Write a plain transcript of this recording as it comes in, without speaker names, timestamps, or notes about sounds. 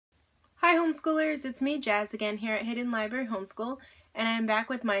Hi homeschoolers, it's me Jazz again here at Hidden Library Homeschool, and I am back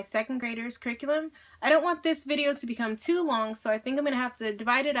with my second graders curriculum. I don't want this video to become too long, so I think I'm going to have to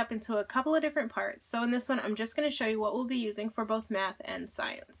divide it up into a couple of different parts. So in this one I'm just going to show you what we'll be using for both math and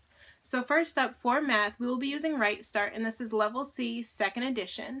science. So first up, for math we will be using RIGHTSTART, and this is Level C, 2nd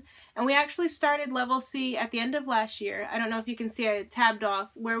edition. And we actually started Level C at the end of last year. I don't know if you can see I tabbed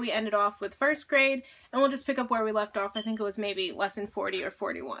off where we ended off with first grade, and we'll just pick up where we left off. I think it was maybe lesson 40 or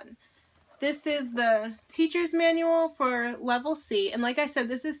 41. This is the teacher's manual for Level C, and like I said,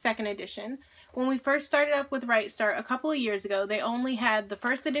 this is 2nd edition. When we first started up with RIGHTSTART a couple of years ago, they only had the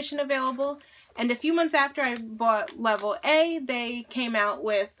 1st edition available, and a few months after I bought Level A, they came out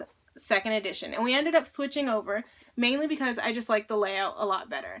with 2nd edition, and we ended up switching over, mainly because I just like the layout a lot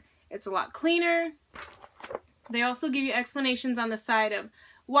better. It's a lot cleaner. They also give you explanations on the side of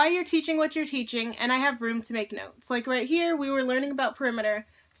why you're teaching what you're teaching, and I have room to make notes. Like right here, we were learning about perimeter,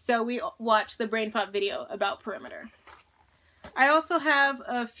 so we watched the Brain Pop video about perimeter. I also have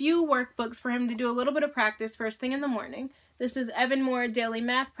a few workbooks for him to do a little bit of practice first thing in the morning. This is Evan Moore Daily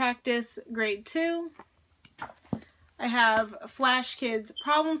Math Practice, Grade 2. I have Flash Kids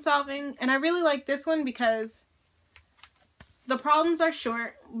Problem Solving, and I really like this one because the problems are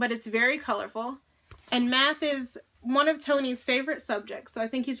short, but it's very colorful, and math is one of Tony's favorite subjects, so I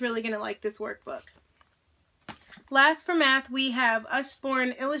think he's really going to like this workbook. Last for math, we have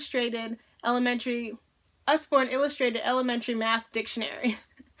Usborne Illustrated Elementary Math Dictionary.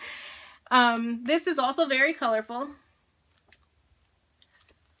 This is also very colorful.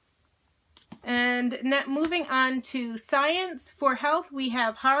 And moving on to science, for health, we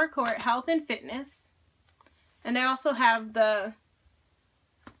have Harcourt Health and Fitness. And I also have the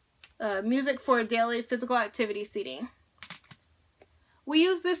Music for Daily Physical Activity CD. We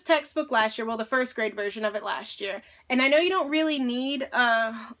used this textbook last year, well, the 1st grade version of it last year. And I know you don't really need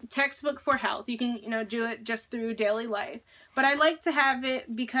a textbook for health. You can, do it just through daily life. But I like to have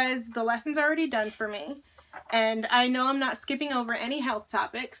it because the lesson's already done for me. And I know I'm not skipping over any health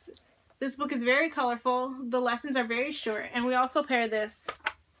topics. This book is very colorful, the lessons are very short, and we also pair this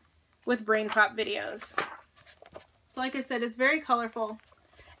with Brain Pop videos. So like I said, it's very colorful,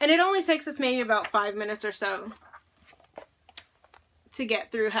 and it only takes us maybe about 5 minutes or so to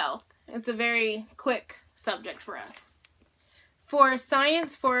get through health. It's a very quick subject for us. For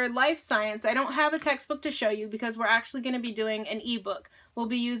science, for life science, I don't have a textbook to show you because we're actually going to be doing an ebook. We'll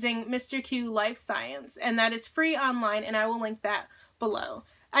be using Mr. Q Life Science, and that is free online, and I will link that below.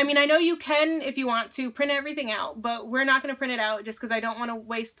 I mean, I know you can, if you want to, print everything out, but we're not going to print it out just because I don't want to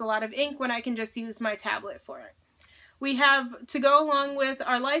waste a lot of ink when I can just use my tablet for it. We have, to go along with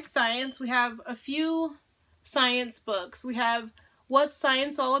our life science, we have a few science books. We have What's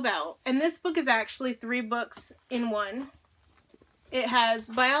Science All About? And this book is actually 3 books in one. It has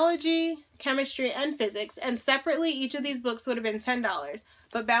biology, chemistry, and physics, and separately each of these books would have been $10,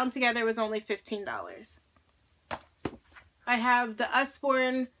 but bound together was only $15. I have the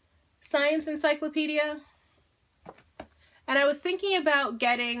Usborne Science Encyclopedia, and I was thinking about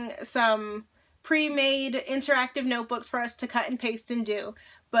getting some pre-made interactive notebooks for us to cut and paste and do,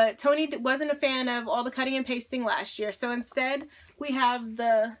 but Tony wasn't a fan of all the cutting and pasting last year, so instead we have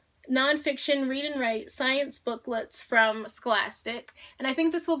the nonfiction read and write science booklets from Scholastic, and I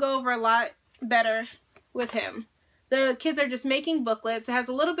think this will go over a lot better with him. The kids are just making booklets. It has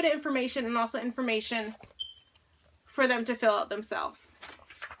a little bit of information and also information for them to fill out themselves.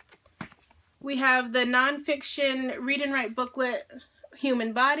 We have the nonfiction read and write booklet,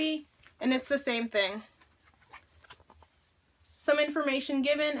 Human Body, and it's the same thing. Some information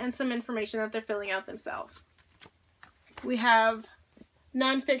given and some information that they're filling out themselves. We have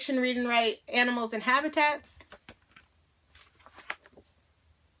nonfiction read and write Animals and Habitats.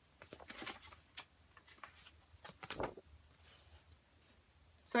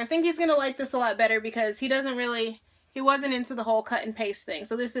 So I think he's going to like this a lot better because he wasn't into the whole cut and paste thing.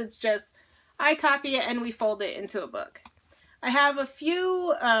 So this is just, I copy it and we fold it into a book. I have a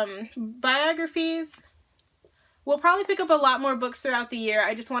few biographies. We'll probably pick up a lot more books throughout the year.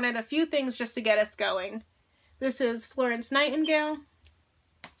 I just wanted a few things just to get us going. This is Florence Nightingale,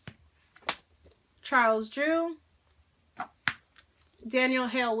 Charles Drew, Daniel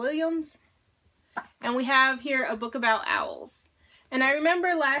Hale Williams, and we have here a book about owls. And I remember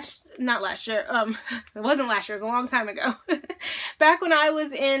it wasn't last year, it was a long time ago. Back when I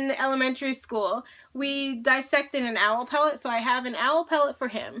was in elementary school, we dissected an owl pellet, so I have an owl pellet for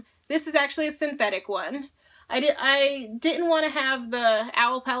him. This is actually a synthetic one. I didn't want to have the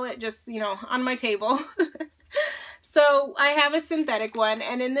owl pellet just, on my table. So I have a synthetic one,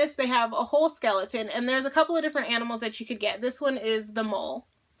 and in this they have a whole skeleton, and there's a couple of different animals that you could get. This one is the mole.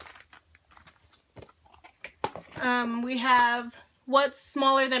 We have what's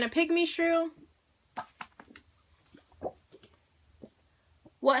smaller than a pygmy shrew?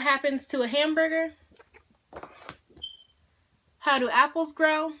 What happens to a hamburger? How do apples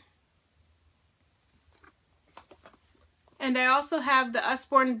grow? And I also have the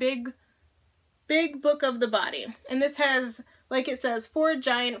Usborne Big Book of the Body. And this has, like it says, 4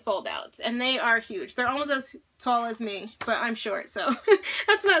 giant fold-outs. And they are huge. They're almost as tall as me, but I'm short, so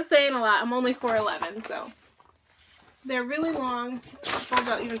that's not saying a lot. I'm only 4'11", so they're really long. It folds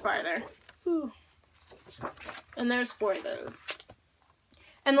out even farther. Whew. And there's 4 of those.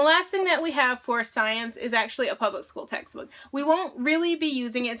 And the last thing that we have for science is actually a public school textbook. We won't really be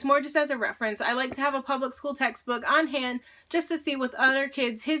using it. It's more just as a reference. I like to have a public school textbook on hand just to see what other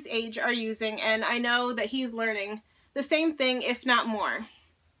kids his age are using, and I know that he's learning the same thing, if not more.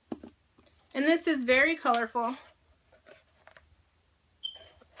 And this is very colorful.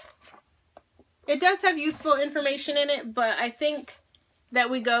 It does have useful information in it, but I think that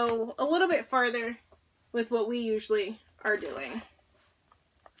we go a little bit farther with what we usually are doing.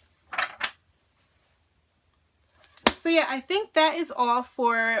 So yeah, I think that is all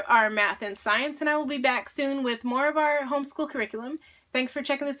for our math and science, and I will be back soon with more of our homeschool curriculum. Thanks for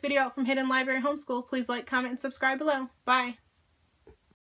checking this video out from Hidden Library Homeschool. Please like, comment, and subscribe below. Bye!